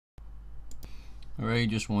Alright,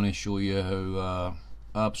 just want to show you how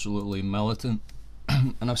absolutely militant,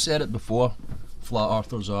 and I've said it before, flat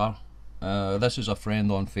earthers are. This is a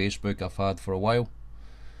friend on Facebook I've had for a while.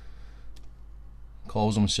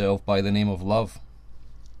 Calls himself by the name of Love.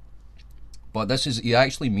 But he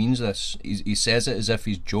actually means this. He says it as if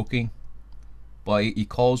he's joking. But he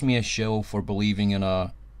calls me a shill for believing in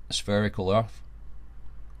a spherical earth.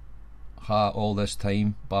 Ha, all this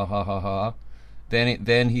time, bah ha ha ha.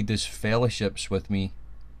 Then he disfellowships with me,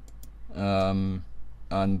 and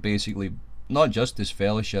basically not just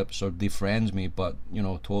disfellowships or defriends me, but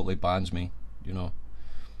totally bans me.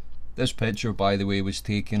 This picture, by the way, was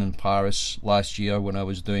taken in Paris last year when I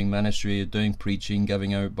was doing ministry, doing preaching,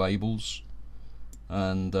 giving out Bibles,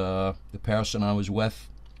 and the person I was with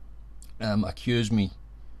accused me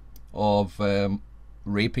of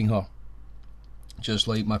raping her, just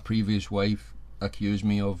like my previous wife accused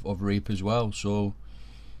me of rape as well. So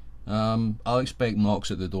I'll expect knocks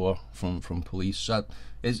at the door from police.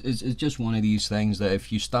 It's just one of these things that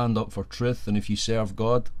if you stand up for truth and if you serve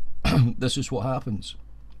God, this is what happens.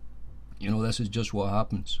 This is just what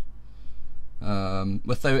happens.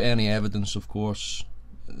 Without any evidence, of course,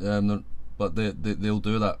 but they'll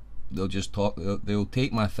do that. They'll just talk. They'll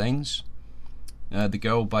take my things. The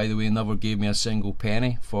girl, by the way, never gave me a single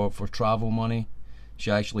penny for travel money. She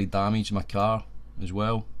actually damaged my car as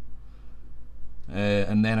well,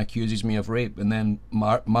 and then accuses me of rape, and then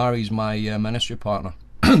marries my ministry partner,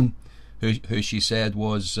 who she said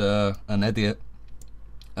was an idiot,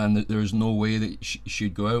 and that there's no way that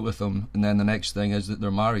she'd go out with him. And then the next thing is that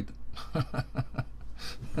they're married.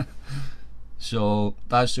 So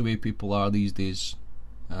that's the way people are these days.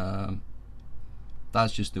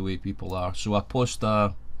 That's just the way people are. So I post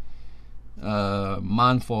a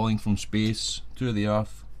man falling from space to the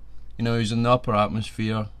earth. He's in the upper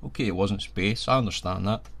atmosphere. Okay, it wasn't space, I understand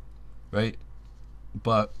that, right?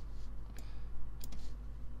 But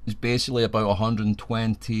it's basically about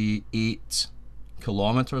 128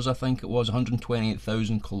 kilometers, I think it was,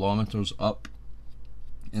 128,000 kilometers up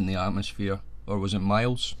in the atmosphere. Or was it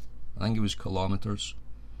miles? I think it was kilometers.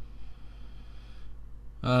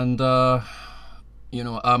 And I'm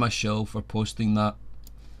a shill for posting that.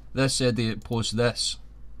 This idiot posts this.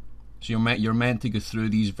 So you're meant to go through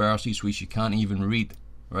these verses which you can't even read,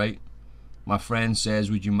 right? My friend says,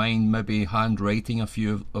 would you mind maybe handwriting a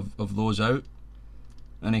few of those out?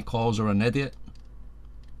 And he calls her an idiot.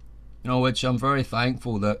 Which I'm very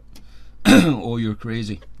thankful that oh, you're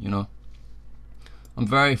crazy, I'm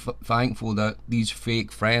very thankful that these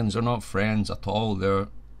fake friends are not friends at all. They're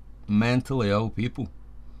mentally ill people.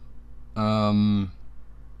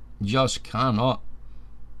 Just cannot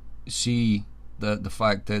see the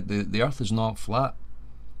fact that the earth is not flat,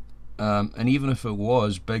 and even if it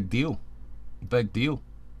was, big deal.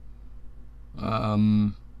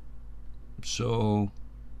 So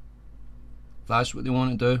if that's what they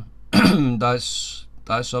want to do, that's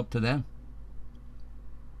up to them.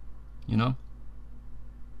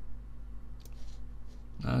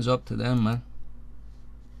 That's up to them, man.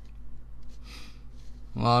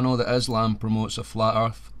 Well, I know that Islam promotes a flat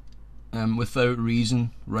earth, without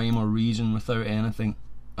reason, rhyme or reason, without anything,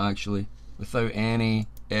 actually, without any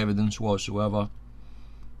evidence whatsoever.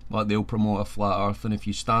 But they'll promote a flat earth, and if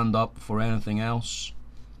you stand up for anything else,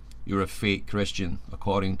 you're a fake Christian,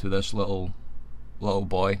 according to this little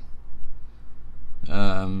boy,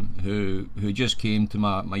 who just came to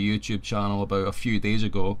my YouTube channel about a few days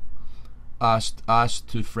ago, asked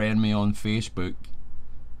to friend me on Facebook,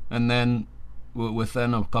 and then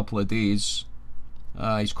within a couple of days,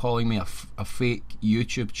 he's calling me a fake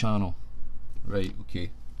YouTube channel. Right, okay.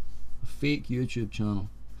 A fake YouTube channel.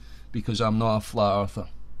 Because I'm not a flat earther.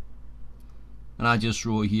 And I just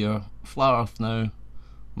wrote here, flat earth now,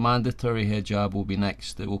 mandatory hijab will be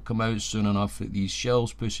next. It will come out soon enough that these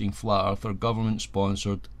shells pushing flat earth are government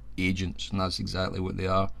sponsored agents. And that's exactly what they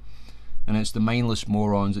are. And it's the mindless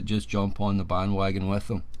morons that just jump on the bandwagon with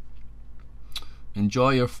them.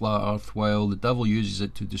 Enjoy your flat earth while the devil uses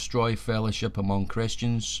it to destroy fellowship among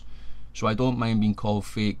Christians. So I don't mind being called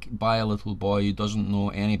fake by a little boy who doesn't know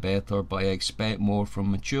any better, but I expect more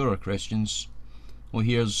from maturer Christians. Well,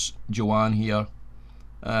 here's Joanne here,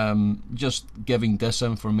 just giving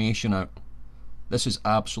disinformation out. This is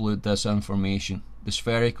absolute disinformation. The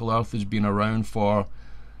spherical earth has been around for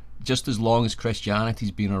just as long as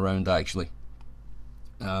Christianity's been around, actually.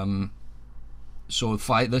 So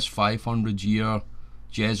this 500-year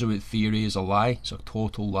Jesuit theory is a lie. It's a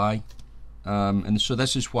total lie. And so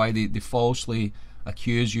this is why they falsely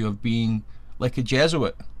accuse you of being like a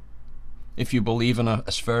Jesuit if you believe in a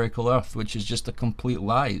spherical earth, which is just a complete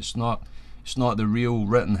lie. It's not the real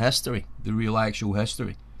written history, the real actual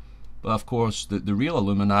history. But of course, the real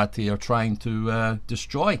Illuminati are trying to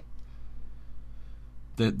destroy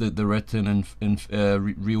the written and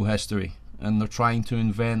real history, and they're trying to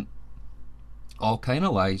invent all kind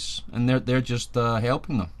of lies, and they're just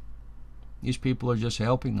helping them. These people are just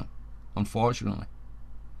helping them, unfortunately.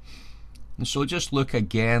 And so just look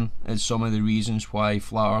again at some of the reasons why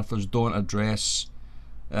flat earthers don't address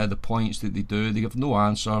the points that they do. They have no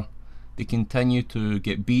answer. They continue to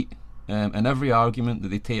get beat in every argument that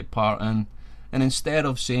they take part in, and instead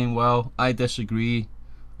of saying, well, I disagree,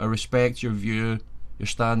 I respect your view, you're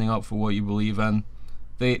standing up for what you believe in,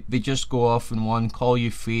 they just go off and one, call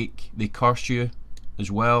you fake, they curse you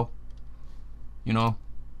as well. You know,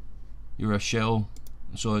 you're a shill.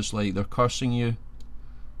 So it's like they're cursing you,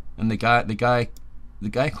 and the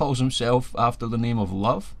guy calls himself after the name of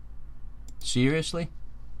love. Seriously?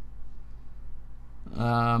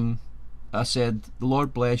 I said, the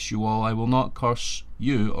Lord bless you all. I will not curse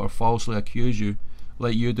you or falsely accuse you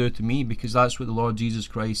like you do to me, because that's what the Lord Jesus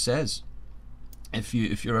Christ says. If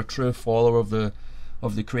you're a true follower of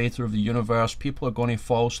the Creator of the universe, people are going to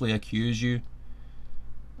falsely accuse you,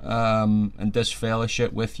 and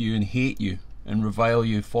disfellowship with you, and hate you, and revile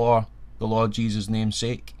you for the Lord Jesus' name's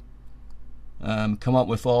sake. Come up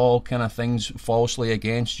with all kind of things falsely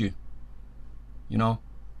against you. You know,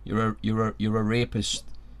 you're a rapist.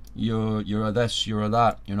 You're a this, you're a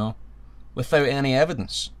that. You know, without any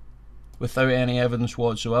evidence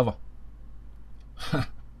whatsoever.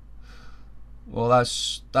 Well,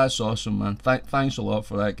 that's awesome, man. Thanks a lot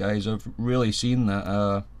for that, guys. I've really seen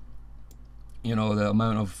that. You know, the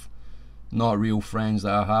amount of not real friends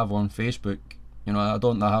that I have on Facebook. You know, I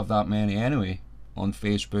don't have that many anyway on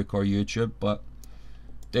Facebook or YouTube, but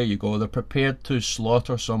there you go. They're prepared to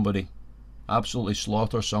slaughter somebody, absolutely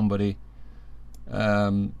slaughter somebody,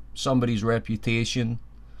 somebody's reputation,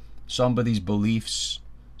 somebody's beliefs,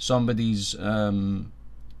 somebody's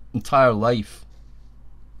entire life,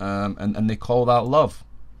 and they call that love.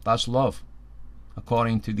 That's love,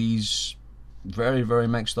 according to these very, very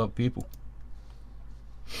mixed up people.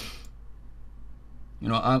 You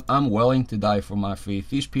know, I'm willing to die for my faith.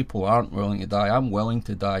 These people aren't willing to die. I'm willing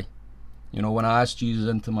to die. You know, when I asked Jesus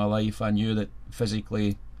into my life, I knew that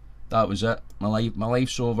physically that was it. My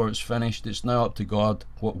life's over. It's finished. It's now up to God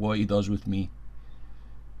what He does with me.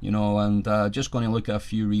 You know, and just going to look at a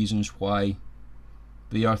few reasons why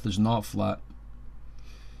the Earth is not flat.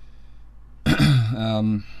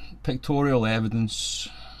 Pictorial evidence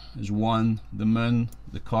is one. The moon,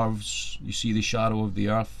 the curves. You see the shadow of the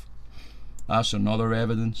Earth. That's another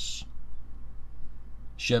evidence.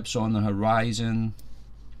 Ships on the horizon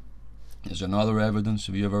is another evidence.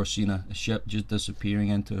 Have you ever seen a ship just disappearing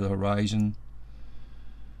into the horizon?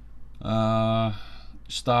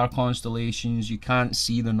 Star constellations. You can't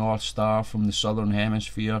see the North Star from the southern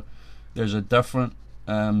hemisphere. There's a different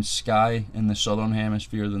sky in the southern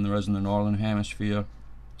hemisphere than there is in the northern hemisphere.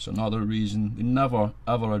 It's another reason. They never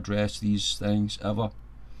ever address these things ever.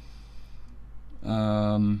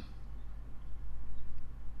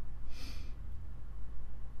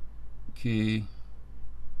 Okay,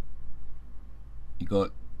 you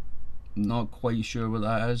got, not quite sure what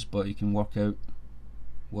that is, but you can work out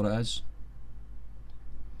what it is.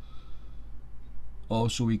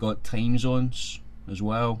 Also, we got time zones as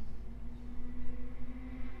well.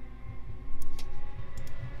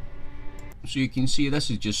 So you can see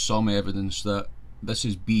this is just some evidence that this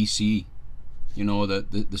is BC. You know,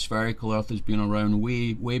 that the spherical Earth has been around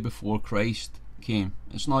way before Christ came.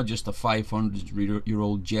 It's not just a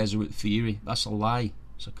 500-year-old Jesuit theory. That's a lie.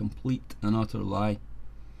 It's a complete and utter lie.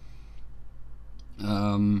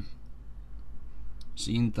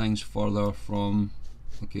 Seeing things further from,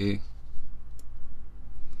 okay,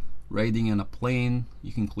 riding in a plane,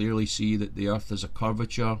 you can clearly see that the Earth is a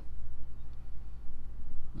curvature.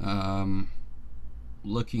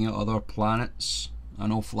 Looking at other planets, I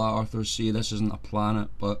know flat earthers say this isn't a planet,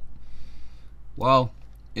 but, well,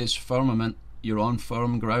 it's firmament. You're on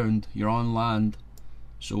firm ground, you're on land.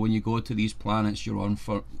 So when you go to these planets, you're on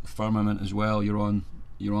firmament as well. You're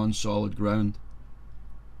on solid ground,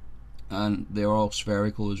 and they're all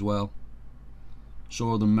spherical as well.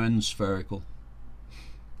 So are the moon spherical.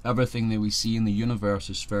 Everything that we see in the universe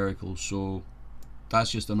is spherical. So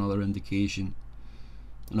that's just another indication.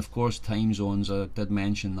 And of course, time zones. I did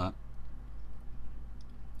mention that.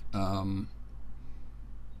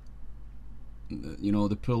 You know,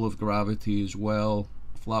 the pull of gravity as well.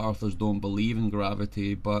 Flat earthers don't believe in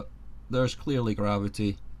gravity, but there's clearly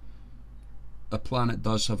gravity. A planet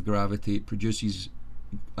does have gravity. It produces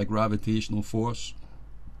a gravitational force.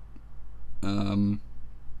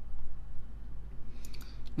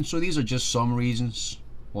 And so these are just some reasons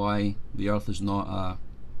why the earth is not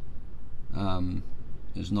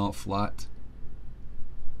flat.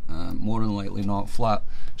 More than likely not flat.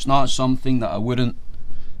 It's not something that I wouldn't,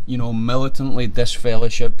 militantly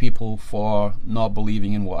disfellowship people for not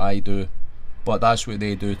believing in what I do, but that's what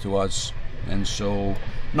they do to us. And so,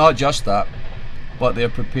 not just that, but they're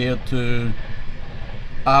prepared to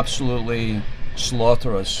absolutely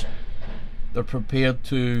slaughter us. They're prepared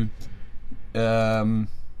to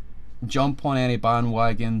jump on any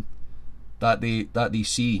bandwagon that they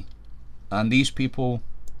see. And these people,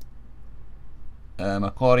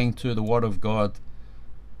 according to the Word of God,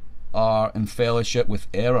 are in fellowship with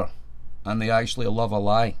error, and they actually love a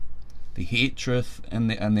lie. They hate truth, and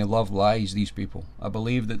they love lies. These people, I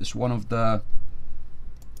believe that it's one of the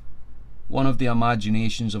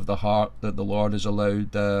imaginations of the heart that the Lord has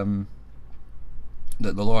allowed, that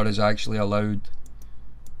the Lord has actually allowed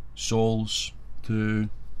souls to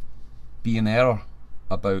be in error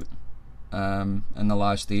about in the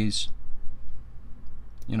last days.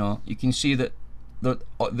 You can see that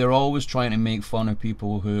they're always trying to make fun of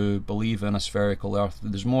people who believe in a spherical earth.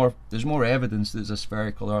 There's more evidence that there's a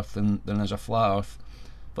spherical earth than there's a flat earth.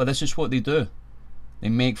 But this is what they do. They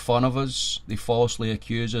make fun of us, they falsely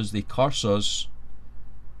accuse us, they curse us,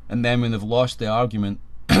 and then when they've lost the argument,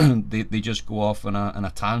 they just go off in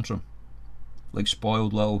a tantrum, like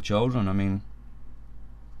spoiled little children. I mean,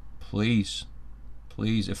 please,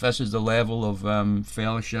 if this is the level of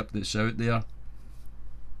fellowship that's out there,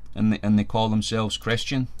 and they call themselves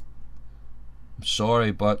Christian, I'm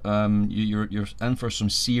sorry, but you're in for some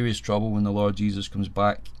serious trouble when the Lord Jesus comes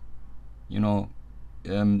back. The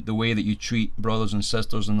way that you treat brothers and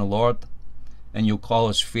sisters in the Lord, and you'll call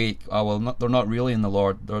us fake. They're not really in the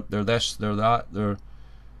Lord. They're this, they're that.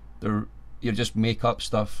 You just make up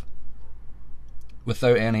stuff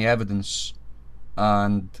without any evidence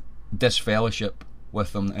and disfellowship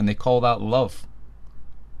with them, and they call that love.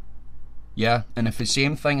 Yeah, and if the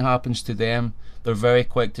same thing happens to them, they're very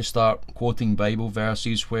quick to start quoting Bible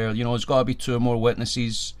verses where, there's got to be 2 more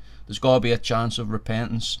witnesses, there's got to be a chance of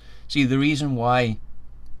repentance. See, the reason why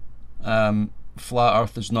flat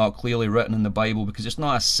earth is not clearly written in the Bible, because it's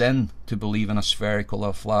not a sin to believe in a spherical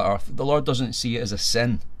or flat earth. The Lord doesn't see it as a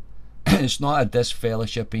sin. It's not a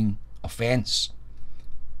disfellowshipping offence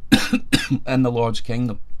in the Lord's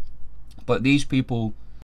kingdom. But these people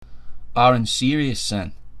are in serious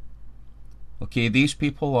sin. Okay, these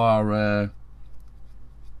people are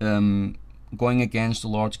going against the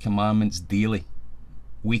Lord's commandments daily,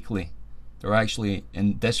 weekly. They're actually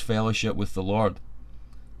in disfellowship with the Lord,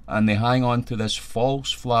 and they hang on to this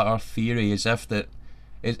false flat earth theory as if that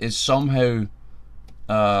it is somehow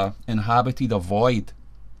inhabited a void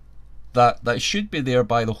that should be there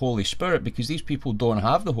by the Holy Spirit, because these people don't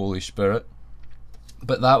have the Holy Spirit.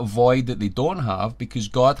 But that void that they don't have, because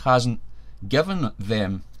God hasn't given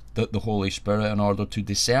them the Holy Spirit in order to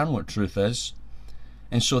discern what truth is,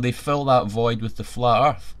 and so they fill that void with the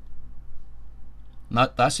flat earth. And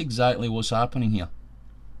that's exactly what's happening here.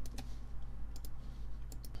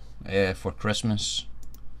 For Christmas,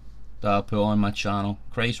 that I put on my channel,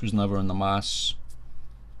 Christ was never in the Mass.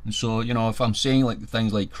 And so, if I'm saying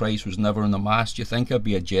things like Christ was never in the Mass, do you think I'd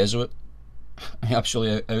be a Jesuit?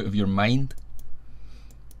 Absolutely out of your mind.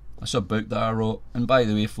 That's a book that I wrote. And by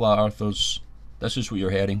the way, flat earthers, this is what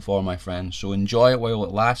you're heading for, my friends. So enjoy it while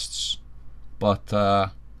it lasts. But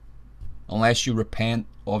unless you repent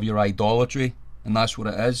of your idolatry, and that's what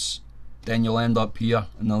it is, then you'll end up here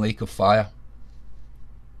in the lake of fire.